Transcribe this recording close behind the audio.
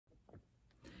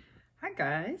Hi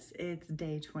guys, it's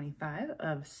day 25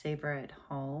 of Savor at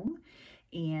Home,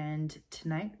 and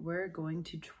tonight we're going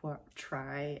to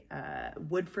try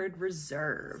Woodford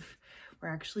Reserve. We're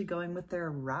actually going with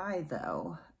their rye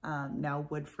though. Now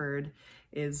Woodford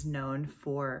is known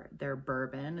for their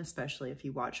bourbon, especially if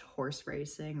you watch horse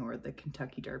racing or the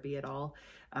Kentucky Derby at all.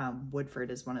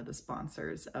 Woodford is one of the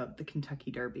sponsors of the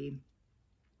Kentucky Derby.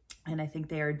 And I think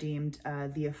they are deemed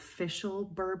the official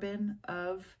bourbon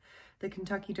of the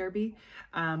Kentucky Derby,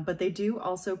 but they do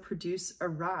also produce a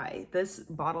rye. This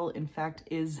bottle, in fact,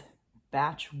 is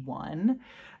batch 1.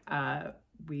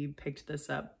 We picked this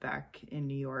up back in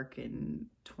New York in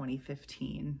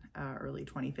 2015, early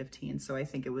 2015, so I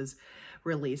think it was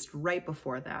released right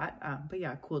before that. But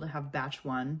yeah, cool to have batch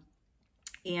 1.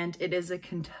 And it is a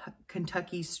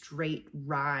Kentucky straight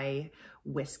rye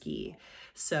whiskey.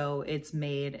 So it's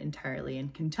made entirely in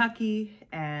Kentucky,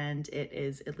 and it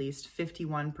is at least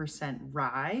 51%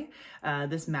 rye.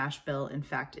 This mash bill, in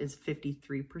fact, is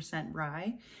 53%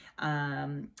 rye.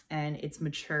 And it's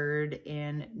matured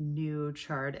in new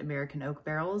charred American oak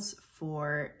barrels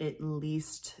for at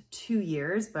least 2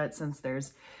 years, but since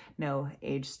there's no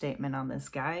age statement on this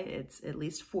guy, it's at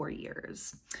least 4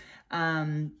 years.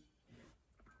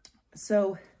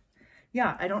 So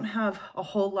yeah, I don't have a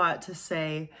whole lot to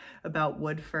say about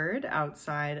Woodford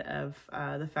outside of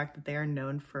the fact that they are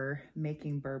known for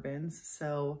making bourbons.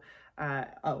 So,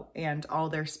 oh, and all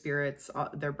their spirits,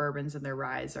 their bourbons and their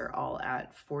ryes are all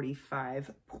at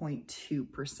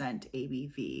 45.2%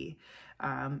 ABV.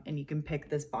 And you can pick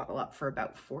this bottle up for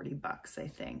about 40 bucks, I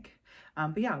think.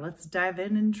 But yeah, let's dive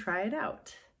in and try it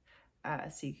out.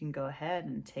 So you can go ahead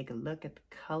and take a look at the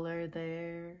color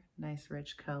there. Nice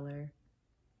rich color.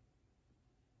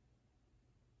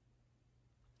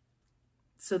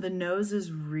 So the nose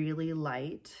is really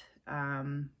light.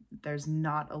 There's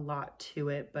not a lot to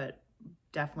it, but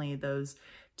definitely those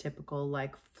typical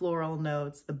like floral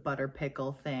notes, the butter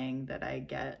pickle thing that I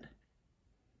get.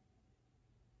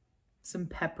 Some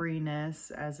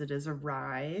pepperiness as it is a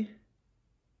rye.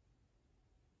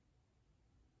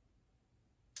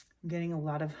 I'm getting a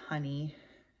lot of honey,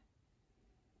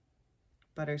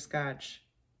 butterscotch,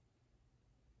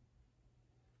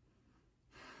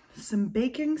 some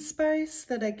baking spice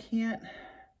that I can't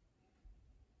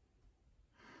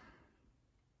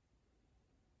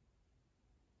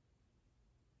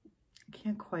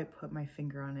quite put my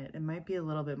finger on it. It might be a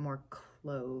little bit more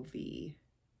clovey.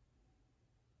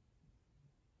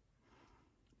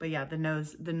 But yeah, the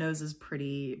nose is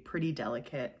pretty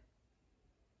delicate.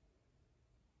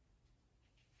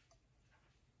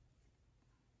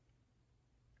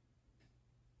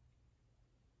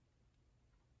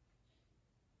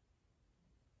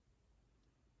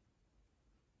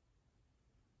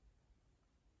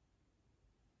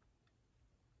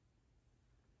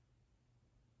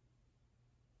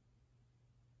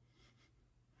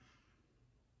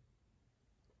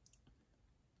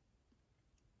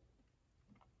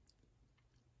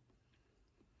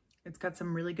 It's got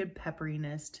some really good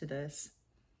pepperiness to this.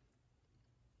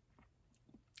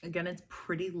 Again, it's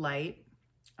pretty light.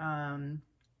 Yeah,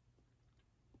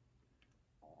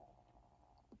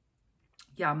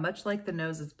 much like the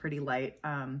nose is pretty light.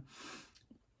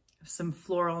 Some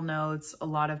floral notes, a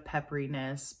lot of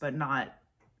pepperiness, but not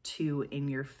too in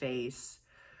your face.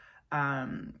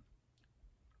 Some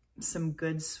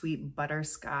good sweet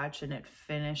butterscotch, and it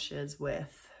finishes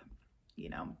with, you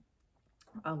know,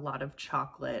 a lot of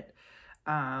chocolate.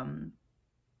 But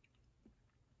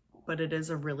it is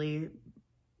a really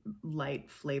light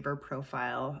flavor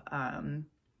profile,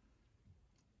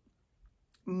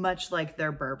 much like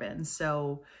their bourbon.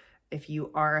 So if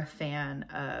you are a fan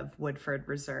of Woodford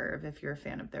Reserve, if you're a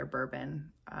fan of their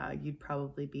bourbon, you'd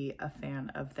probably be a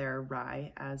fan of their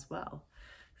rye as well.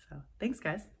 So thanks,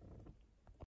 guys.